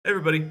Hey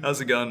everybody,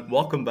 how's it going?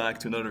 Welcome back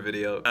to another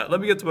video.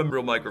 Let me get to my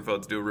real microphone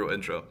to do a real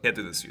intro. Can't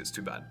do this to you, it's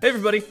too bad. Hey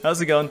everybody, how's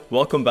it going?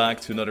 Welcome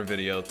back to another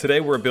video. Today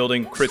we're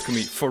building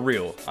KRITKOMI for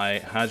real. I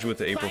had you with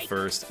the April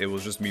 1st. It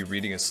was just me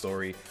reading a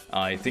story.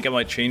 I think I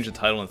might change the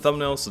title and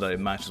thumbnail so that it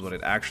matches what it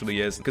actually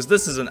is, because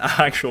this is an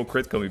actual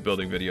KRITKOMI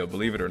building video,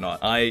 believe it or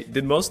not. I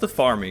did most of the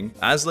farming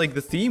as like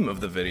the theme of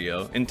the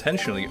video,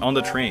 intentionally, on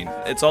the train.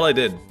 It's all I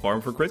did,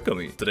 farm for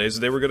KRITKOMI. Today's the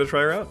day we're gonna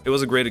try her out. It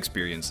was a great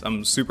experience.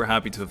 I'm super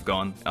happy to have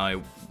gone.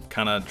 I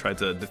kind of tried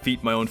to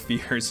defeat my own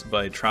fears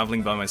by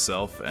traveling by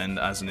myself, and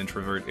as an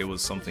introvert it was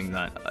something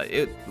that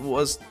it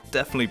was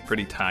definitely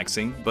pretty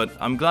taxing, but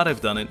I'm glad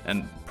I've done it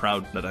and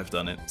proud that I've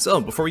done it. So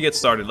before we get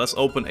started, let's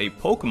open a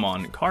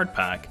Pokemon card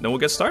pack, then we'll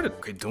get started.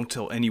 Okay, don't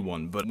tell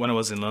anyone, but when I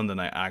was in London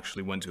I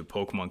actually went to a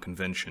Pokemon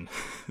convention.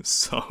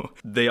 So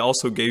they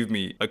also gave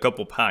me a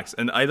couple packs,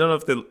 and I don't know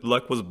if the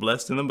luck was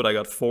blessed in them, but I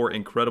got 4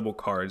 incredible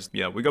cards.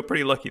 Yeah, we got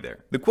pretty lucky there.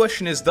 The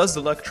question is, does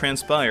the luck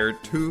transpire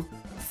to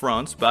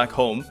France, back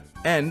home?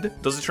 And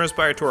does it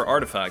transpire to our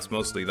artifacts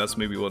mostly? That's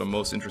maybe what I'm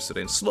most interested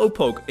in.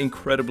 Slowpoke,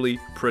 incredibly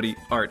pretty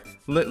art.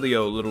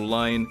 Litleo, little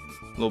lion,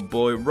 little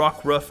boy.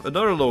 Rockruff,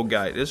 another little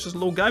guy. It's just a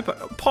little guy.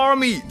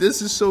 Parmy,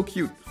 this is so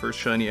cute. First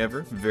shiny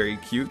ever, very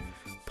cute.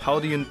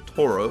 Paldean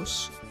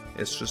Tauros,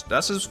 it's just,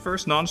 that's his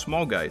first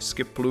non-small guy.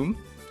 Skip Plume.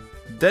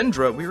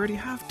 Dendra, we already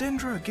have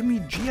Dendra. Give me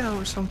Gia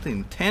or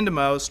something.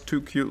 Tandemouse,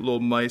 2 cute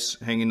little mice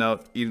hanging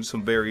out, eating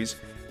some berries.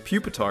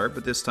 Pupitar,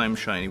 but this time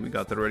shiny, we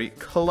got that already.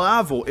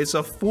 Clavel, it's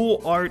a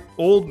full art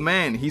old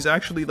man. He's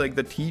actually like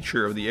the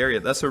teacher of the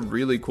area. That's a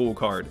really cool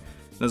card.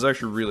 That's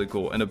actually really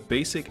cool. And a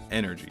basic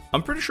energy.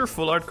 I'm pretty sure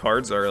full art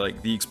cards are like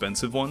the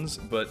expensive ones,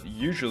 but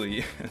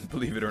usually,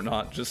 believe it or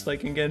not, just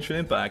like in Genshin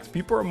Impact,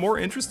 people are more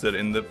interested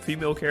in the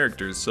female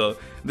characters, so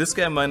this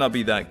guy might not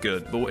be that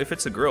good, but if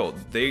it's a girl,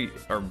 they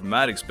are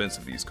mad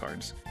expensive, these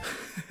cards.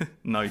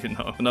 Now you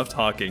know. Enough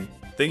talking.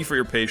 Thank you for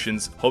your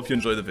patience. Hope you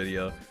enjoyed the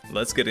video.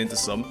 Let's get into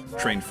some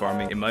train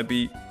farming. It might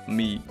be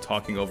me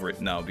talking over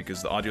it now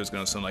because the audio is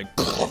gonna sound like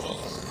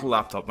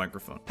laptop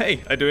microphone.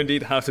 Hey, I do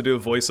indeed have to do a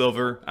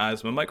voiceover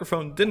as my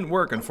microphone didn't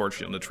work,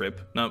 unfortunately, on the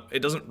trip. Now, it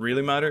doesn't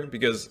really matter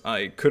because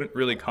I couldn't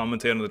really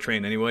commentate on the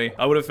train anyway.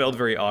 I would have felt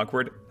very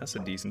awkward. That's a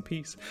decent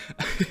piece.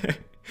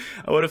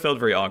 I would have felt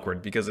very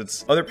awkward because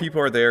it's other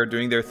people are there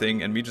doing their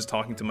thing, and me just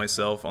talking to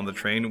myself on the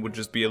train would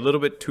just be a little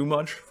bit too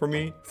much for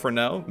me for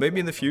now. Maybe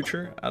in the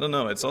future, I don't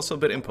know. It's also a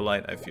bit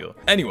impolite, I feel.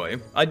 Anyway,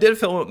 I did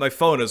film with my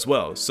phone as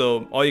well,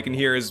 so all you can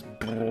hear is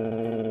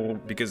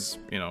because,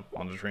 you know,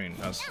 on the train,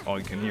 that's all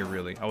you can hear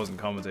really. I wasn't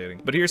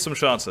commentating. But here's some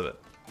shots of it.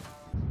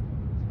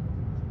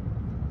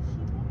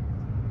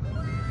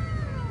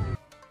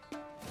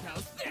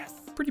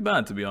 Pretty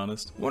bad, to be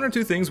honest. 1 or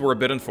 2 things were a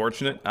bit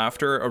unfortunate.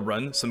 After a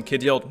run, some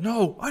kid yelled,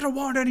 "No, I don't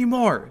want any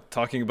more!"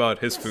 talking about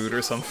his food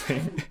or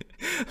something.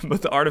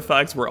 But the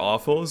artifacts were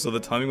awful, so the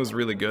timing was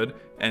really good.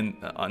 And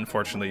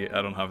unfortunately,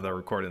 I don't have that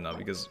recorded now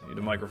because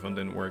the microphone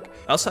didn't work.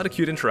 I also had a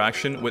cute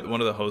interaction with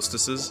one of the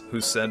hostesses who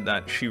said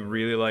that she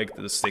really liked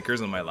the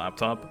stickers on my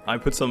laptop. I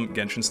put some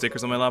Genshin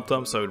stickers on my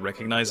laptop so I would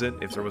recognize it.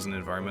 If there was an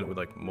environment with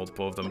like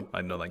multiple of them,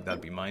 I'd know like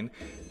that'd be mine.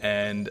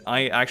 And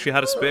I actually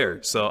had a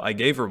spare, so I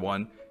gave her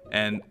one.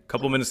 And a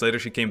couple minutes later,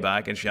 she came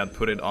back and she had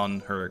put it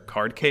on her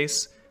card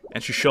case.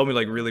 And she showed me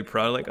like really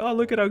proud, like, "Oh,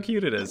 look at how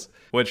cute it is."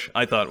 Which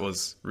I thought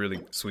was really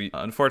sweet.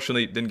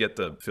 Unfortunately, didn't get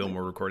to film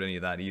or record any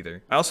of that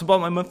either. I also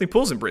bought my monthly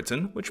pools in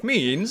Britain, which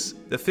means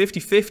the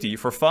 50-50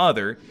 for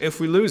father. If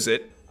we lose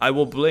it, I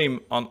will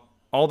blame on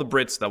all the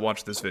Brits that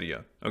watch this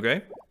video,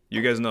 okay?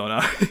 You guys know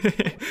now.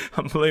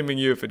 I'm blaming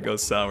you if it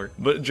goes sour.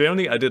 But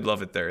generally, I did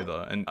love it there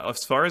though. And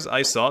as far as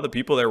I saw, the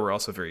people there were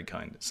also very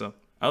kind, so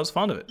I was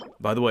fond of it.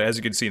 By the way, as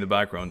you can see in the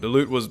background, the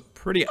loot was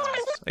pretty ass.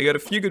 I got a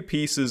few good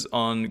pieces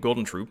on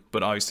Golden Troop,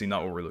 but obviously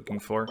not what we're looking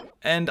for.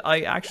 And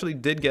I actually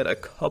did get a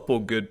couple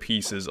good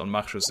pieces on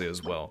Marchese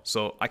as well.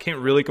 So I can't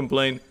really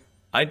complain.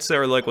 I'd say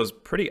our luck was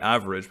pretty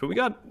average, but we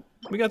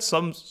got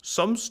some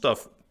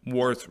stuff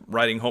worth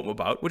writing home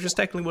about, which is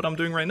technically what I'm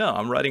doing right now.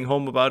 I'm writing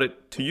home about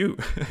it to you.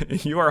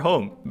 You are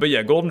home. But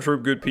yeah, Golden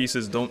Troop good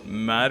pieces don't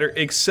matter,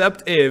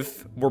 except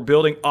if we're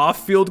building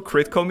off-field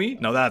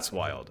KRITKOMI. Now that's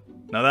wild.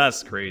 Now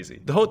that's crazy.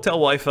 The hotel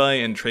Wi-Fi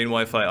and train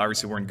Wi-Fi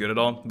obviously weren't good at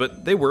all,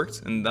 but they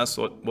worked, and that's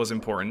what was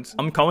important.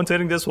 I'm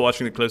commentating this while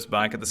watching the clips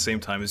back at the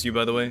same time as you,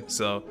 by the way,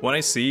 so when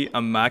I see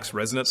a max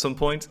resin at some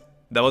point,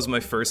 that was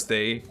my first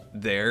day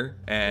there,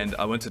 and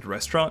I went to the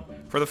restaurant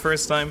for the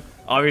first time.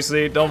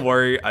 Obviously, don't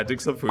worry, I took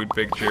some food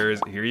pictures.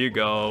 Here you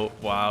go.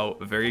 Wow,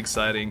 very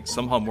exciting.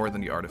 Somehow more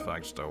than the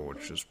artifacts though,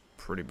 which is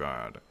pretty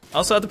bad. I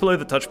also had to play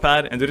with the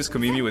touchpad and do this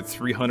Komimi with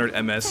 300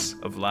 ms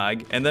of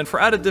lag. And then for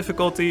added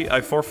difficulty,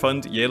 I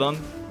forfund Yelan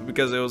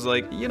because it was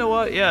like, you know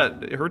what? Yeah,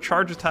 her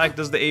charge attack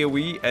does the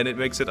AoE and it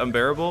makes it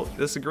unbearable.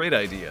 That's a great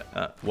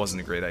idea.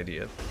 Wasn't a great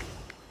idea.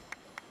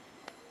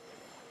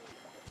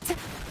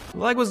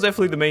 Lag was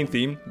definitely the main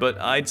theme, but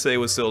I'd say it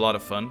was still a lot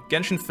of fun.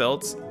 Genshin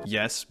felt,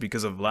 yes,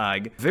 because of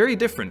lag, very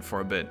different for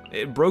a bit.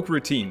 It broke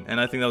routine,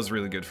 and I think that was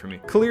really good for me.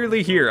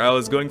 Clearly here, I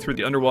was going through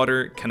the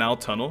underwater canal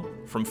tunnel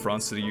from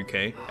France to the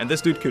UK, and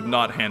this dude could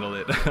not handle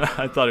it.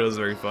 I thought it was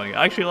very funny.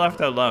 I actually laughed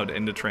out loud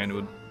in the train.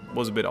 It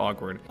was a bit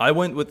awkward. I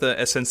went with the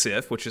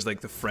SNCF, which is like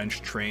the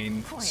French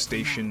train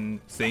station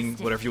thing,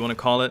 whatever you want to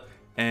call it.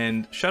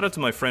 And shout out to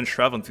my French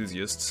travel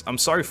enthusiasts. I'm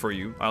sorry for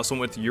you. I also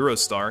went to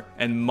Eurostar,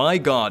 and my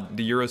god,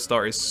 the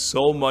Eurostar is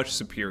so much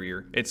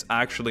superior. It's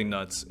actually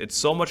nuts. It's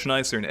so much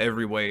nicer in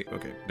every way.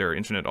 Okay, their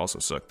internet also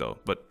sucked though,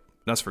 but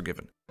that's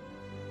forgiven.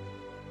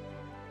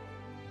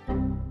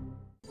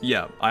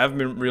 Yeah, I haven't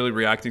been really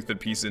reacting to the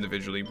pieces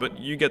individually, but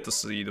you get to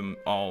see them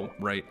all,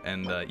 right?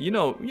 And you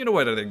know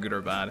whether they're good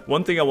or bad.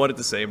 One thing I wanted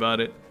to say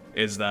about it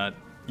is that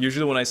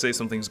usually when I say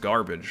something's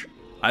garbage,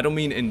 I don't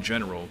mean in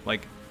general,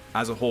 like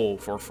as a whole,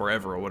 for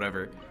forever or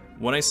whatever.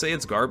 When I say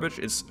it's garbage,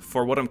 it's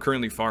for what I'm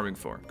currently farming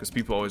for. Because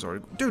people always are,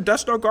 dude,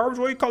 that's not garbage,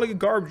 why are you calling it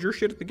garbage? You're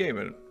shit at the game.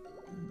 And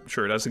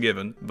sure, that's a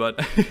given, but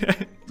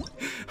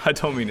I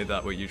don't mean it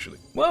that way usually.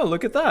 Well,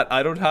 look at that.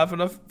 I don't have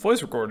enough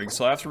voice recordings,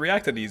 so I have to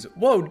react to these.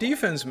 Whoa,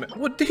 defense, man.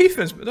 What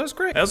defense? That was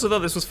great. I also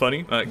thought this was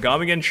funny.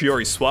 Gaming and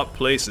Chiori swap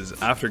places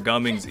after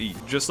Gaming's E.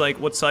 Just like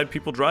what side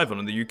people drive on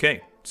in the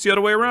UK. It's the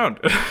other way around.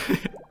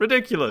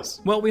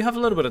 Ridiculous. Well, we have a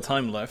little bit of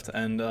time left,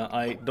 and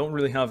I don't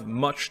really have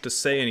much to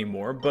say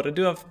anymore, but I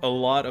do have a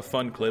lot of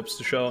fun clips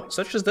to show,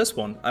 such as this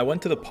one. I went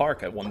to the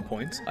park at one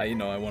point. I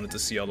wanted to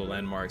see all the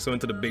landmarks. I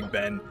went to the Big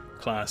Ben,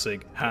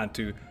 classic, had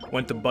to.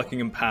 Went to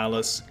Buckingham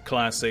Palace,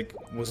 classic.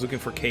 Was looking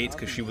for Kate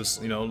because she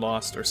was,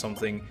 lost or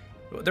something.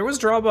 There was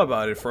drama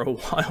about it for a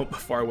while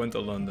before I went to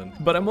London.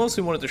 But I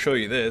mostly wanted to show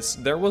you this.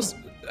 There was,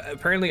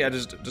 apparently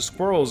the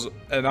squirrels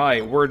and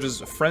I were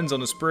just friends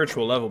on a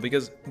spiritual level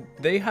because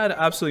they had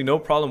absolutely no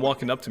problem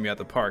walking up to me at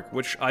the park,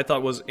 which I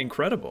thought was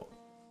incredible.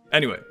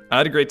 Anyway, I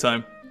had a great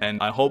time,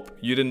 and I hope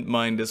you didn't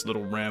mind this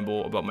little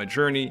ramble about my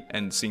journey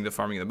and seeing the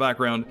farming in the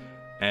background,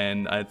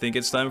 and I think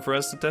it's time for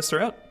us to test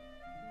her out.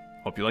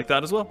 Hope you like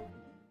that as well.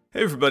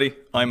 Hey everybody,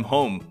 I'm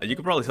home. You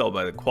can probably tell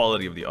by the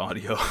quality of the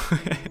audio.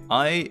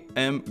 I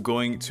am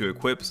going to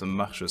equip some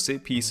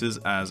MINUSCULE pieces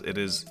as it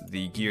is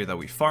the gear that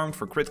we farmed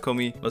for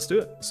KRITKOMI. Let's do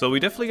it. So we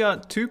definitely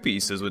got 2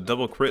 pieces with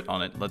double crit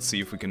on it. Let's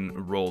see if we can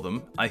roll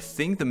them. I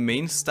think the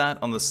main stat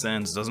on the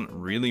sands doesn't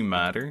really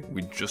matter.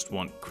 We just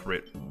want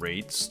crit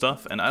rate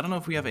stuff. And I don't know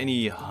if we have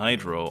any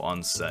hydro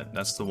on set.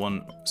 That's the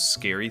one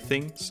scary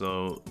thing.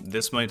 So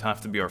this might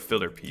have to be our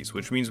filler piece,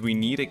 which means we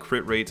need a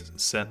crit rate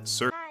set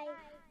circle.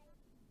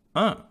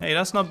 Huh, hey,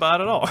 that's not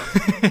bad at all.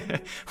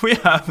 We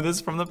have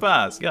this from the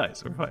past.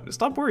 Guys, we're fine.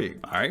 Stop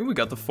worrying. Alright, we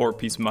got the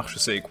 4-piece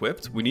MINUSCULE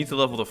equipped. We need to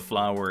level the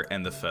flower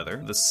and the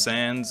feather. The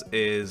sands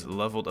is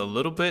leveled a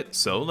little bit,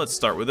 so let's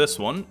start with this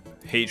one.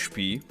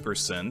 HP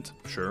 %,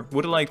 sure.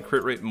 Would have liked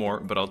crit rate more,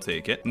 but I'll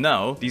take it.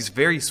 Now, these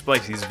very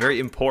spicy, these very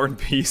important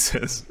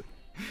pieces.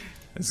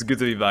 It's good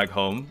to be back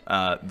home.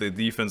 The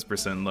defense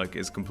 % luck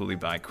is completely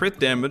back. Crit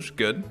damage,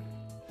 good.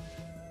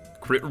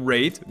 Crit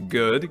rate,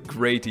 good.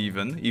 Great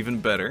even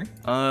better.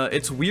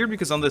 It's weird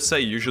because on this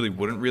set you usually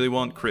wouldn't really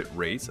want crit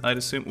rate, I'd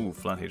assume. Ooh,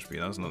 flat HP,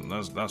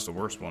 that's the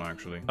worst one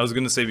actually. I was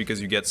gonna say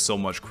because you get so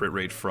much crit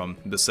rate from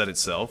the set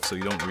itself, so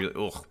you don't really,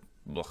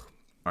 ugh.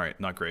 Alright,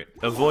 not great.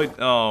 Avoid,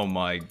 oh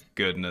my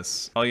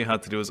goodness. All you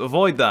had to do is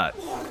avoid that.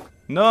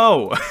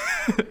 No!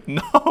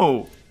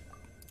 No!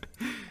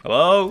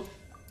 Hello?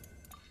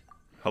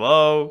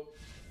 Hello?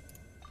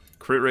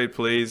 Crit rate,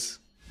 please.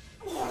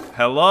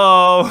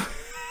 Hello?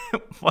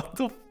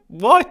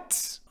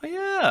 What? Oh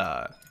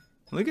yeah.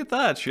 Look at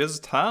that, she has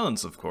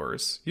talents, of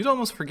course. You'd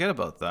almost forget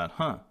about that,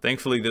 huh?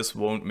 Thankfully, this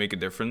won't make a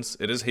difference.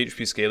 It is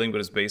HP scaling, but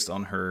it's based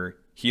on her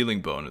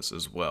healing bonus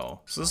as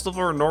well. So let's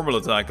level her normal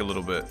attack a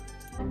little bit.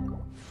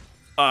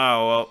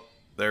 Oh, well,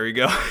 there you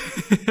go.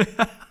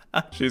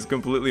 She's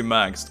completely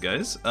maxed,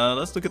 guys.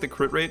 Let's look at the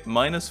crit rate,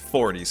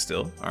 -40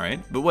 still. Alright,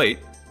 but wait,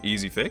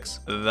 easy fix.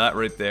 That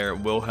right there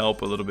will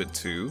help a little bit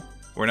too.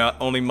 We're now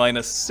only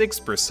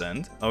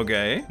 -6%.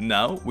 Okay,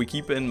 now we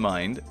keep in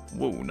mind...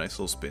 Whoa, nice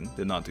little spin.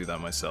 Did not do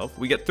that myself.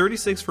 We get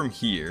 36 from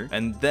here,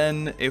 and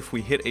then if we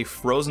hit a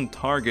frozen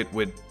target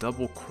with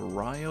double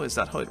cryo, is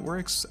that how it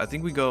works? I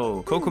think we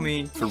go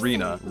KRITKOMI,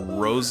 Farina,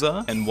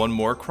 Rosa, and one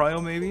more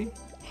cryo maybe?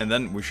 And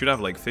then we should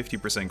have like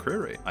 50% crit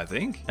rate, I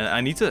think. And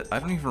I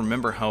don't even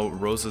remember how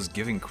Rosa's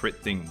giving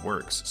crit thing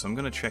works. So I'm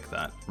gonna check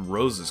that.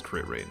 Rosa's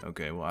crit rate.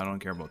 Okay, well, I don't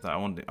care about that. I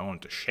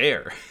want to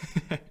share.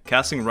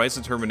 Casting Right's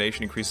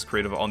Determination increases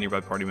crit of all nearby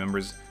party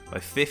members by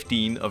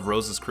 15 of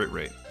Rosa's crit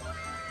rate.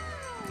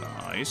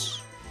 Nice.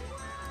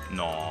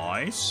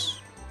 Nice.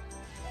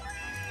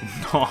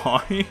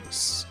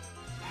 Nice.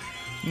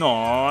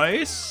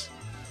 Nice.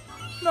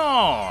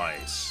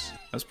 Nice.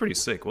 That's pretty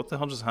sick. What the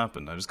hell just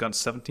happened? I just got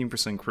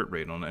 17% crit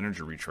rate on an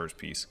energy recharge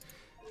piece.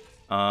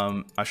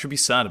 I should be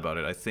sad about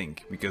it, I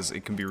think, because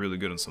it can be really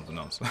good on something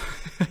else.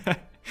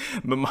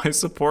 But my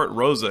support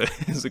Rosa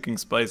is looking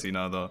spicy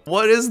now, though.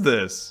 What is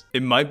this?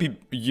 It might be,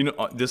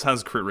 this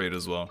has crit rate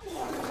as well.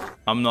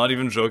 I'm not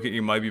even joking.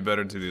 It might be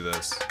better to do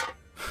this.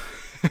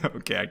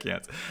 Okay, I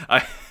can't.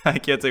 I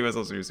can't take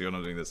myself seriously when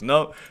I'm doing this.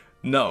 No,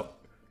 no,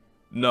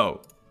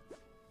 no.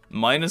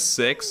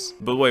 -6.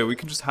 But wait, we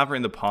can just have her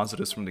in the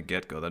positives from the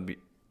get-go. That'd be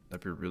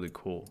really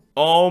cool.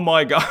 Oh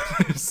my god.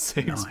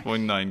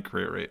 6.9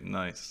 crit rate.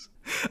 Nice.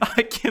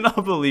 I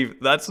cannot believe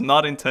that's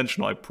not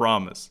intentional, I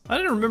promise. I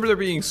didn't remember there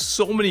being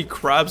so many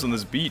crabs on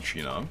this beach,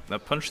 you know?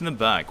 That punch in the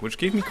back, which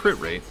gave me crit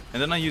rate.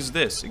 And then I use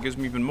this. It gives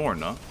me even more,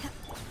 no?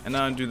 And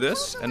now I do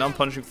this, and I'm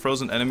punching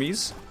frozen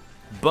enemies.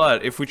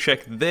 But if we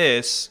check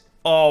this,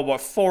 oh,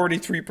 what,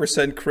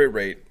 43% crit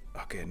rate.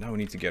 Okay, now we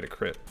need to get a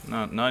crit.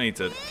 No, now I need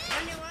to...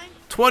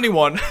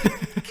 21!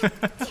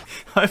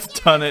 I've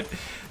done it.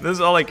 This is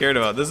all I cared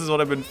about. This is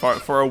what I've been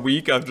for a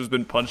week. I've just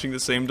been punching the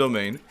same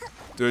domain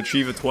to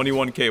achieve a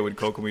 21k with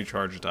Kokomi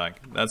charge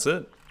attack. That's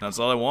it. That's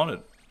all I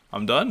wanted.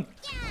 I'm done.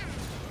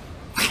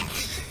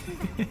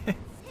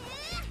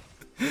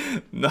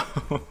 No.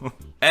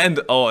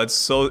 And oh, it's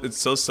so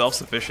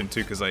self-sufficient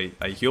too, because I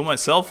heal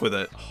myself with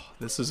it. Oh,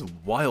 this is a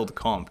wild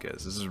comp,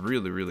 guys. This is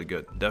really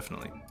good.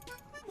 Definitely.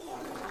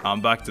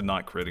 I'm back to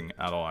not critting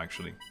at all,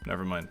 actually.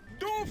 Never mind.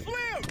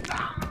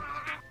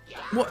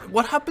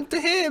 What happened to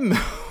him?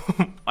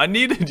 I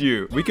needed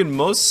you. We can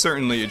most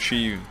certainly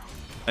achieve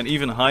an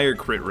even higher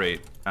crit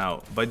rate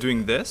out by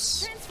doing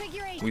this.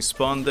 We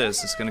spawn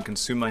this. It's gonna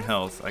consume my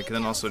health. I can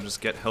then also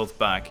just get health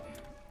back.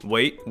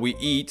 Wait, we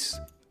eat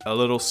a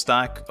little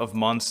stack of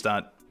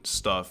Mondstadt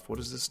stuff. What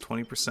is this?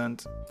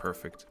 20%?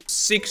 Perfect.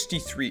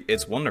 63.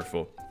 It's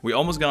wonderful. We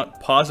almost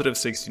got positive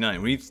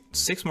 69. We need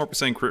 6% more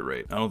crit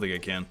rate. I don't think I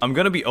can. I'm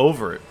gonna be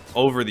over it.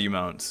 Over the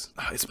amount.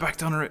 It's back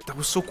down already. That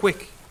was so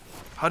quick.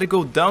 How'd it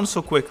go down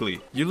so quickly?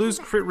 You lose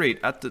crit rate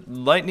at the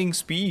lightning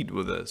speed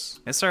with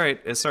this. It's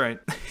alright. It's alright.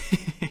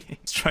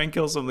 Let's try and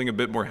kill something a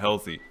bit more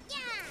healthy.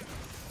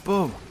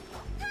 Boom.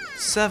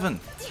 7.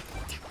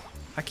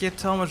 I can't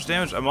tell how much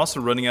damage. I'm also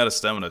running out of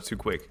stamina too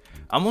quick.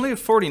 I'm only at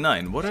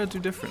 49. What did I do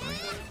differently?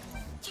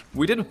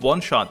 We did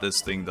one-shot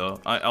this thing though.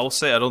 I'll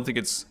say I don't think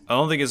it's a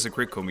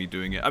KRITKOMI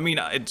doing it. I mean,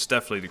 it's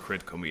definitely the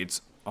KRITKOMI.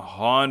 It's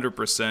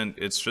 100%.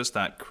 It's just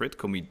that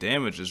KRITKOMI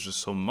damage is just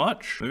so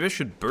much. Maybe I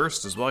should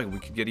burst as well. We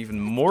could get even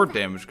more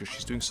damage because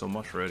she's doing so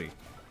much already.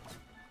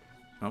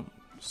 Oh,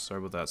 sorry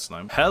about that,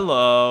 slime.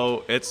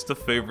 Hello, it's the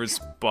favorite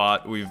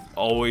spot we've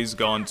always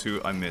gone to.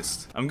 I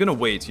missed. I'm gonna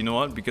wait. You know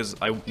what? Because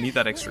I need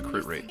that extra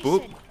crit rate.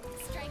 Boop,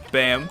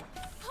 bam,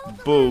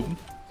 boom.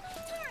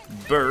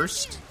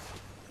 Burst.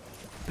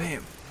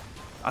 Bam.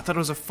 I thought it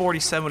was a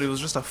 47, but it was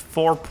just a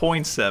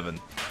 4.7.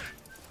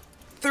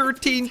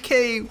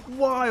 13k.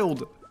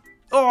 Wild.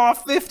 Oh,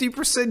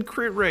 50%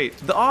 crit rate.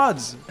 The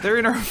odds, they're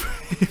in our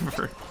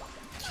favor.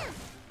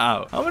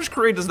 Ow. How much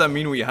crit rate does that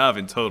mean we have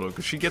in total?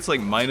 Because she gets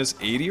like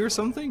 -80 or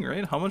something,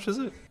 right? How much is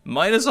it?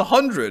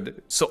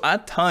 -100. So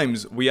at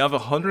times, we have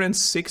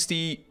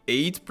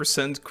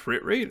 168%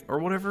 crit rate,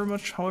 or however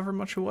much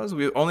it was.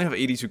 We only have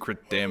 82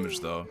 crit damage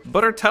though.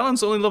 But our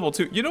talent's only level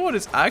 2. You know what?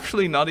 It's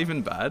actually not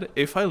even bad.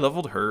 If I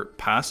leveled her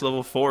past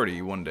level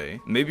 40 one day,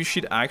 maybe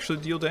she'd actually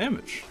deal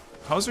damage.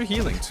 How's her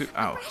healing too?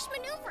 Ow.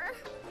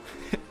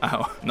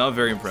 Ow, not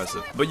very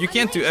impressive. But you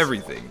can't do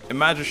everything.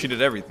 Imagine she did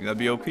everything, that'd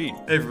be OP. Hey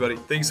everybody,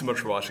 thanks so much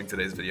for watching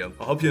today's video.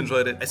 I hope you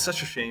enjoyed it. It's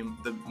such a shame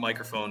the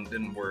microphone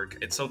didn't work.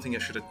 It's something I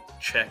should have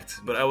checked,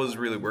 but I was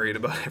really worried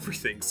about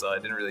everything, so I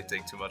didn't really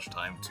take too much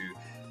time to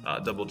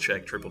double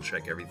check, triple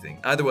check everything.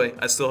 Either way,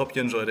 I still hope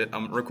you enjoyed it.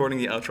 I'm recording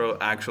the outro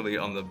actually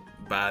on the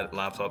bad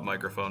laptop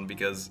microphone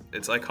because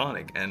it's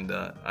iconic, and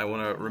I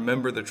want to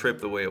remember the trip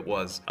the way it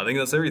was. I think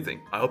that's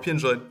everything. I hope you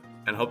enjoyed,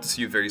 and hope to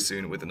see you very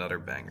soon with another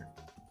banger.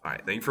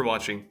 Alright, thank you for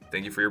watching,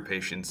 thank you for your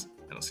patience,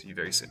 and I'll see you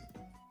very soon.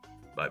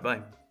 Bye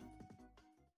bye.